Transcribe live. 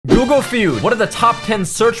Google Feud. What are the top 10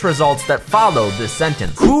 search results that follow this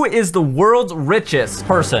sentence? Who is the world's richest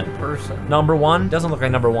person? Person. Number 1. Doesn't look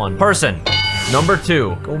like number 1. Person. Number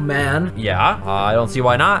 2. Go man. Yeah, I don't see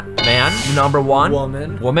why not. Man. Number 1.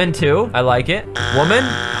 Woman. Woman 2. I like it. Woman.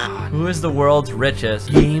 Who is the world's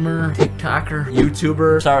richest? Gamer. TikToker.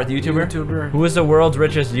 YouTuber. Start with YouTuber. YouTuber. Who is the world's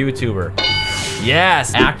richest YouTuber?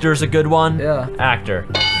 Yes. Actor's a good one. Yeah. Actor.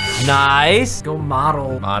 Nice. Go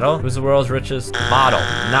model. Model. Who's the world's richest model?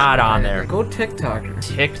 Not on there. Go TikToker.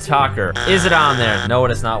 TikToker. Is it on there? No,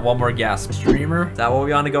 it is not. One more guess. Streamer. Is that what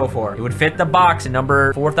we want to go for? It would fit the box in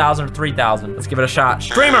number 4,000 or 3,000. Let's give it a shot.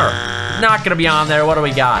 Streamer. Not gonna be on there. What do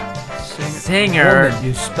we got? Singer. Woman.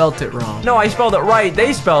 You spelt it wrong. No, I spelled it right.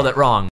 They spelled it wrong.